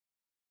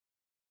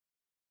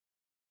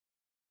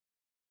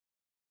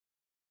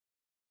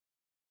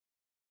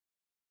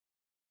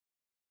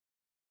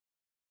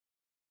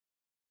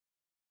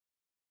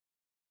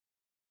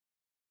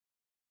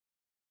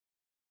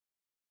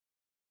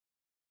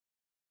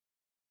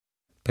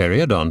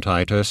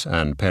Periodontitis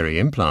and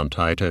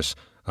periimplantitis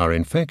are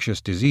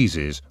infectious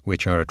diseases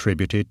which are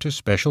attributed to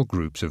special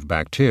groups of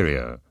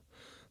bacteria.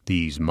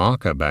 These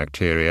marker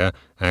bacteria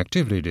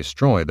actively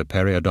destroy the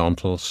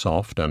periodontal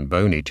soft and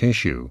bony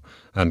tissue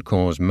and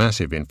cause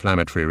massive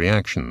inflammatory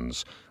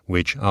reactions,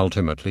 which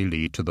ultimately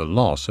lead to the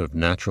loss of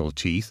natural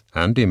teeth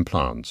and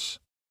implants.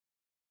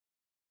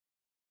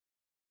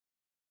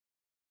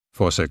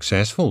 For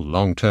successful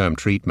long-term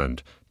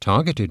treatment,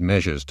 targeted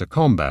measures to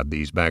combat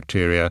these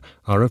bacteria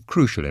are of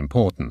crucial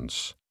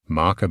importance.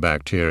 Marker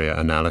bacteria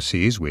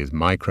analyses with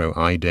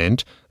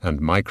micro-IDent and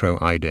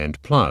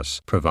micro-IDent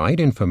Plus provide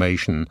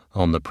information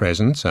on the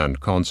presence and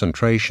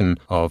concentration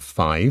of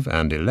 5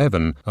 and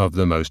 11 of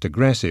the most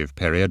aggressive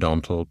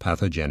periodontal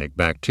pathogenic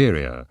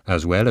bacteria,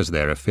 as well as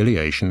their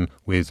affiliation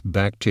with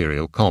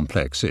bacterial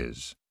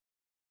complexes.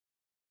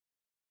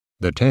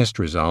 The test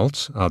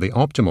results are the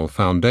optimal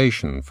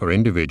foundation for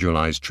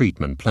individualized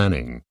treatment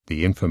planning.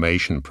 The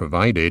information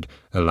provided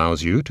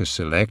allows you to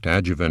select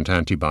adjuvant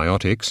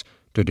antibiotics,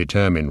 to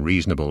determine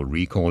reasonable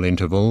recall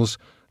intervals,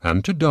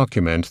 and to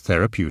document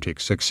therapeutic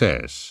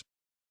success.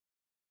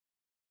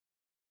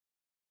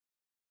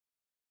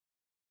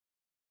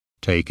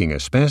 Taking a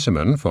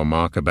specimen for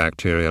marker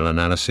bacterial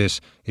analysis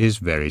is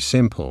very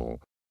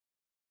simple.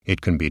 It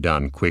can be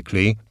done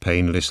quickly,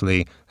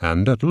 painlessly,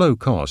 and at low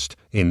cost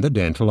in the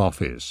dental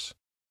office.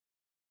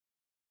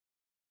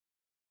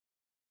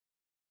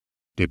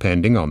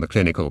 Depending on the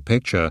clinical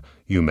picture,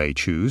 you may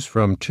choose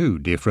from 2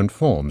 different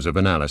forms of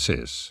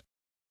analysis.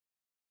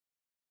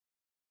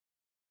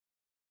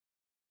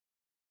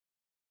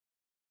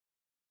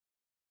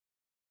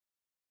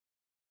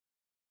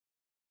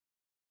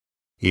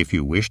 If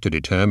you wish to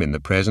determine the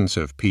presence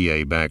of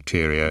PA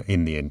bacteria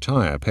in the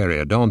entire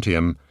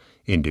periodontium,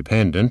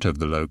 independent of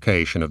the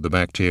location of the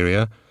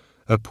bacteria,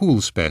 a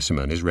pool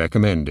specimen is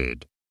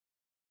recommended.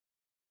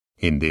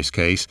 In this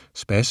case,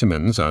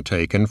 specimens are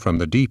taken from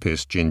the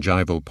deepest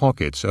gingival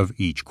pockets of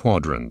each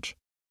quadrant.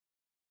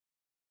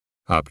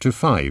 Up to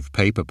 5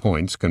 paper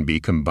points can be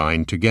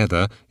combined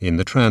together in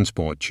the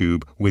transport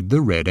tube with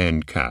the red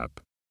end cap.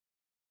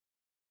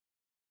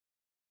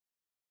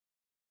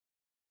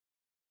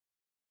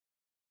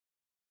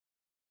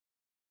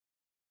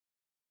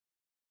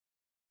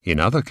 In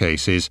other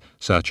cases,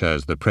 such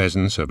as the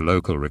presence of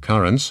local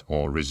recurrence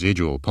or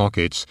residual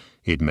pockets,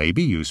 it may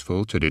be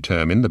useful to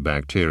determine the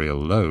bacterial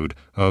load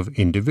of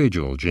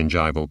individual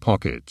gingival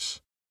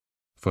pockets.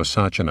 For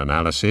such an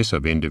analysis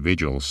of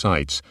individual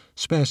sites,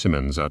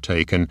 specimens are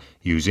taken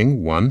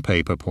using 1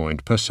 paper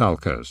point per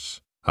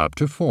sulcus. Up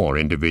to 4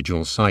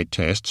 individual site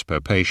tests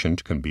per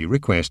patient can be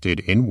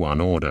requested in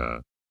one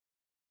order.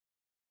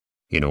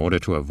 In order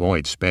to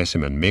avoid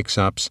specimen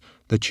mix-ups,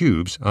 the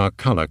tubes are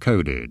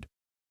color-coded.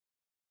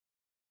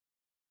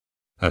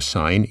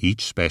 Assign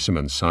each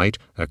specimen site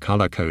a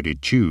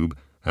color-coded tube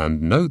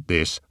and note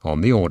this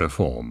on the order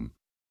form.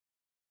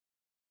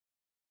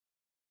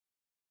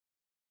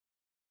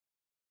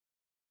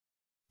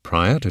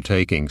 Prior to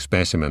taking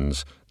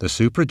specimens, the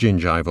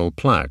supragingival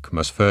plaque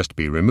must first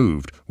be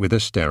removed with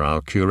a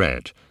sterile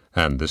curette,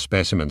 and the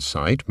specimen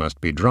site must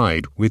be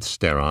dried with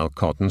sterile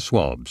cotton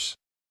swabs.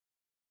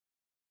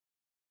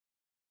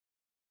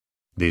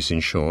 This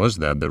ensures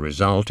that the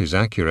result is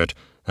accurate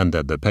and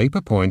that the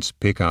paper points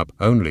pick up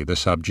only the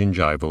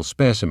subgingival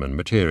specimen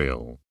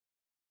material.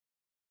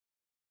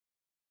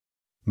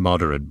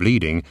 Moderate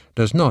bleeding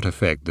does not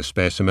affect the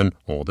specimen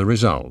or the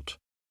result.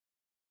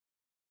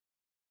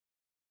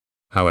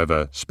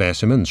 However,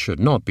 specimens should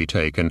not be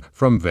taken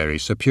from very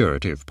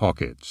suppurative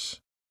pockets.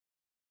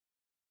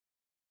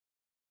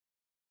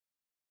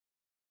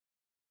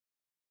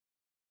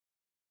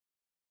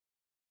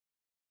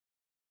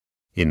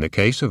 In the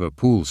case of a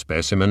pool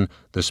specimen,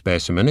 the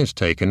specimen is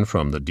taken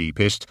from the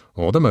deepest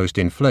or the most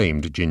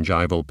inflamed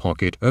gingival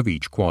pocket of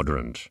each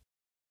quadrant.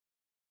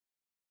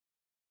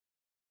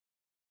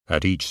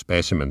 At each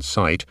specimen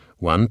site,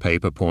 1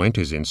 paper point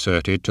is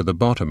inserted to the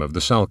bottom of the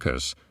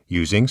sulcus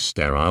using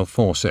sterile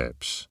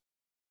forceps.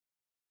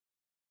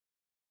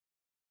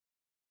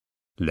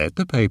 Let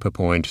the paper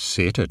point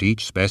sit at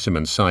each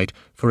specimen site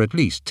for at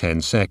least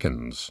 10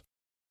 seconds.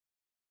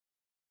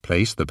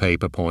 Place the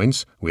paper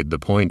points, with the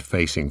point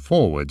facing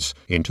forwards,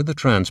 into the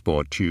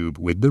transport tube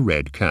with the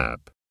red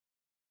cap.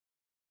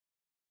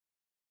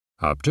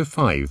 Up to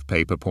 5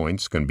 paper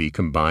points can be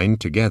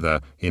combined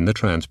together in the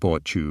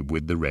transport tube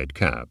with the red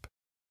cap.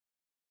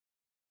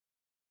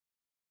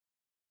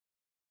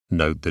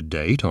 Note the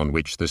date on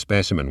which the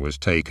specimen was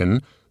taken,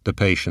 the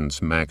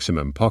patient's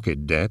maximum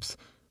pocket depth,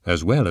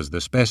 as well as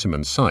the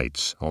specimen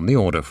sites on the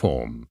order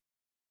form.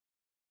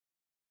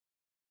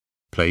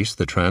 Place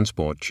the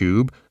transport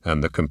tube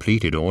and the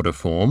completed order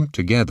form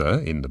together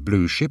in the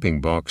blue shipping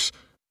box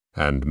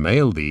and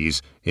mail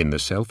these in the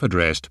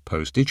self-addressed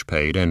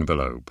postage-paid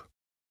envelope.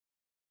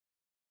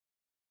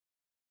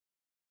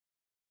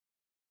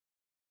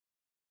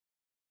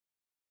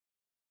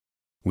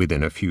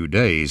 Within a few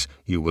days,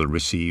 you will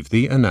receive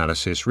the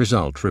analysis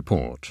result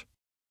report.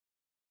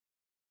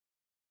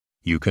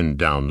 You can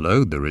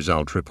download the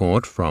result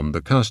report from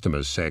the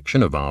Customers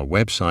section of our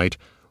website,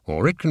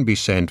 or it can be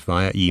sent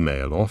via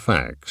email or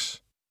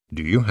fax.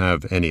 Do you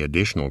have any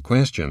additional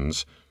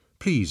questions?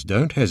 Please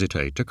don't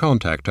hesitate to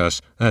contact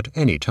us at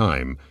any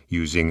time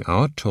using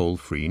our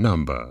toll-free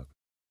number.